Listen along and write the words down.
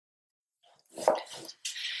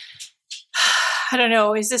I don't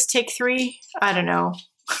know, is this take 3? I don't know.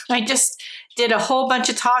 I just did a whole bunch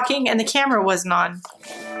of talking and the camera wasn't on.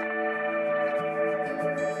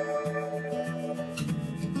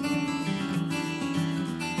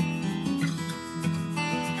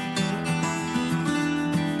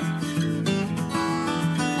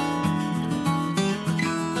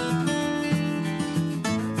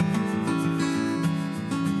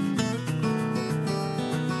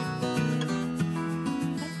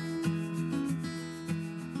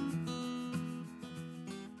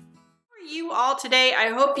 You all today, I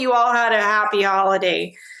hope you all had a happy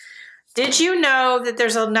holiday. Did you know that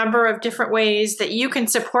there's a number of different ways that you can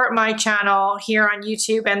support my channel here on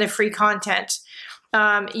YouTube and the free content?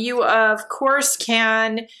 You, of course,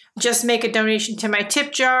 can just make a donation to my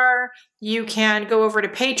tip jar. You can go over to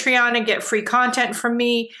Patreon and get free content from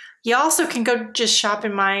me. You also can go just shop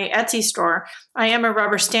in my Etsy store. I am a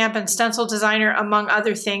rubber stamp and stencil designer, among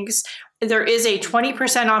other things. There is a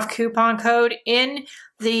 20% off coupon code in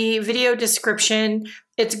the video description.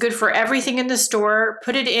 It's good for everything in the store.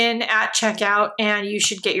 Put it in at checkout and you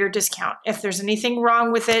should get your discount. If there's anything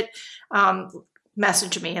wrong with it,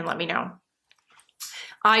 message me and let me know.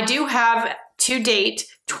 I do have, to date,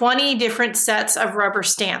 20 different sets of rubber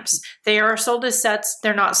stamps. They are sold as sets.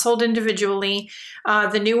 They're not sold individually.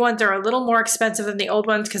 The new ones are a little more expensive than the old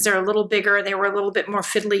ones because they're a little bigger. They were a little bit more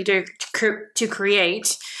fiddly to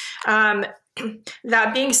create.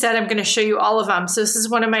 That being said, I'm going to show you all of them. So this is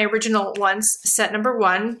one of my original ones, set number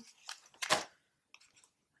 1,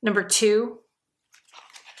 number 2,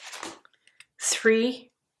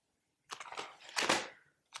 3,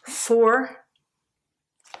 4,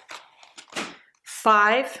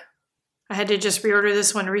 5. I had to just reorder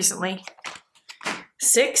this one recently.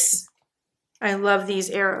 6. I love these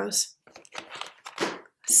arrows.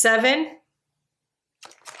 7,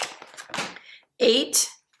 8,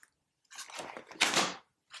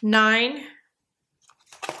 9,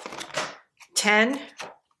 10,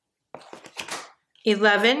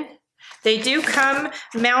 11. They do come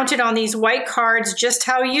mounted on these white cards just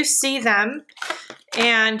how you see them.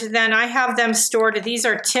 And then I have them stored. These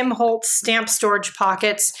are Tim Holtz stamp storage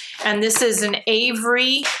pockets. And this is an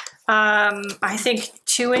Avery, I think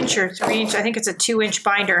 2-inch or 3-inch. I think it's a 2-inch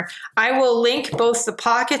binder. I will link both the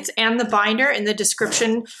pockets and the binder in the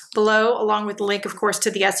description below, along with the link, of course, to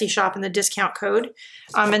the Etsy shop and the discount code.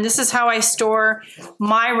 And this is how I store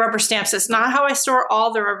my rubber stamps. It's not how I store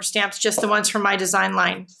all the rubber stamps, just the ones from my design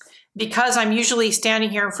line, because I'm usually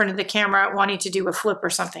standing here in front of the camera wanting to do a flip or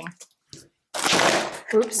something.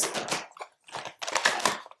 Oops.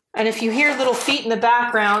 And if you hear little feet in the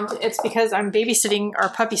background, it's because I'm babysitting or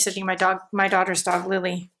puppy sitting my daughter's dog,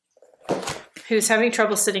 Lily, who's having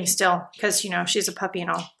trouble sitting still because, you know, she's a puppy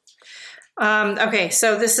and all. Okay,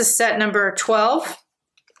 so this is set number 12,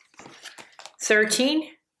 13,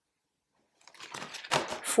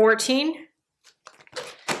 14,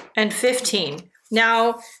 and 15.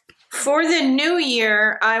 Now, for the new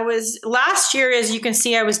year, last year, as you can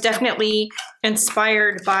see, I was definitely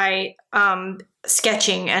inspired by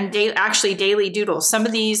sketching and actually daily doodles. Some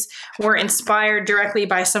of these were inspired directly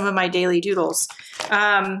by some of my daily doodles.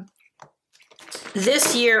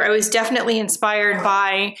 This year, I was definitely inspired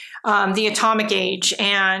by the atomic age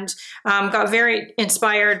and got very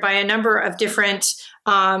inspired by a number of different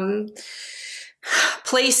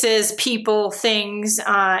places, people, things,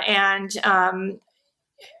 and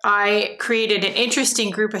I created an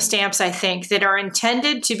interesting group of stamps, I think, that are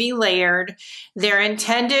intended to be layered. They're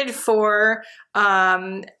intended for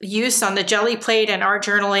use on the jelly plate and art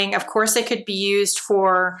journaling. Of course, they could be used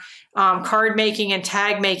for card making and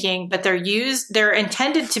tag making, but they're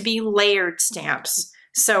intended to be layered stamps.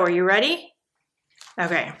 So are you ready?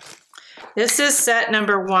 Okay. This is set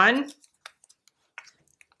number 1.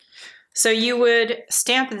 So you would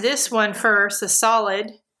stamp this one first, a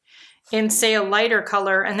solid, in, say, a lighter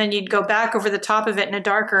color, and then you'd go back over the top of it in a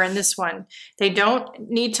darker in this one. They don't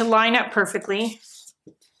need to line up perfectly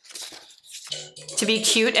to be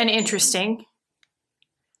cute and interesting.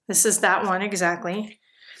 This is that one exactly.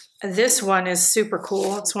 This one is super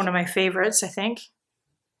cool. It's one of my favorites, I think.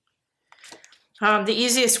 The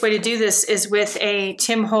easiest way to do this is with a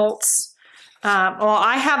Tim Holtz. Well,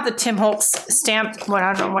 I have the Tim Holtz stamp. Well,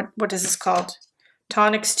 I don't know what is this called?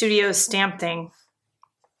 Tonic Studios stamp thing.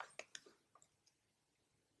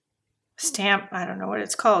 Stamp, I don't know what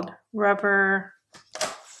it's called. Rubber,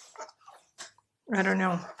 I don't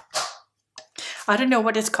know. I don't know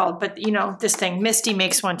what it's called, but you know, this thing, Misty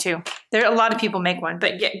makes one too. There are a lot of people make one,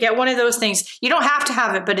 but get one of those things. You don't have to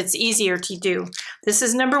have it, but it's easier to do. This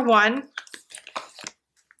is number 1.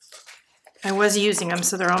 I was using them,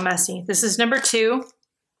 so they're all messy. This is number 2.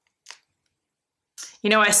 You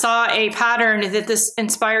know, I saw a pattern that this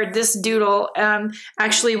inspired this doodle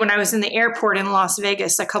actually when I was in the airport in Las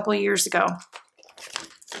Vegas a couple of years ago.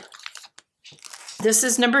 This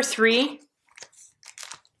is number 3.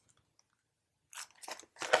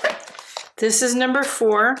 This is number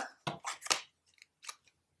 4.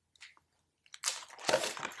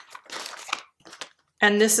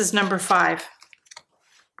 And this is number 5.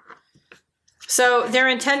 So they're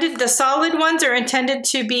intended, the solid ones are intended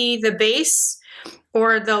to be the base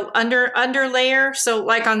or the under layer. So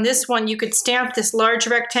like on this one, you could stamp this large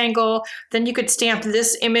rectangle, then you could stamp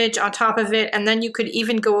this image on top of it, and then you could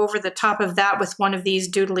even go over the top of that with one of these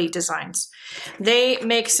doodly designs. They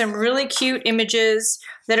make some really cute images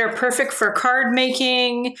that are perfect for card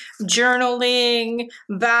making, journaling,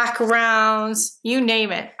 backgrounds, you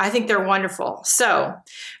name it. I think they're wonderful. So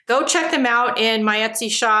go check them out in my Etsy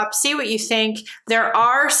shop, see what you think. There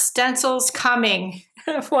are stencils coming.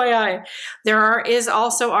 FYI, is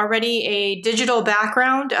also already a digital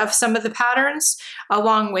background of some of the patterns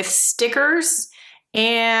along with stickers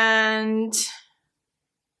and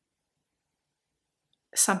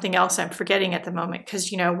something else I'm forgetting at the moment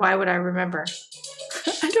because, you know, why would I remember?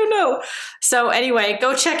 I don't know. So anyway,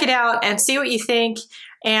 go check it out and see what you think.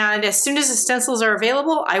 And as soon as the stencils are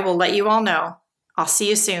available, I will let you all know. I'll see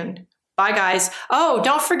you soon. Bye, guys. Oh,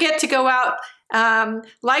 don't forget to go out.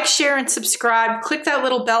 Like, share, and subscribe. Click that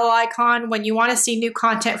little bell icon when you want to see new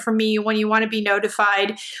content from me, when you want to be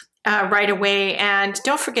notified right away. And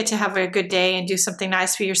don't forget to have a good day and do something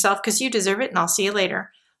nice for yourself because you deserve it. And I'll see you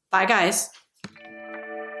later. Bye, guys.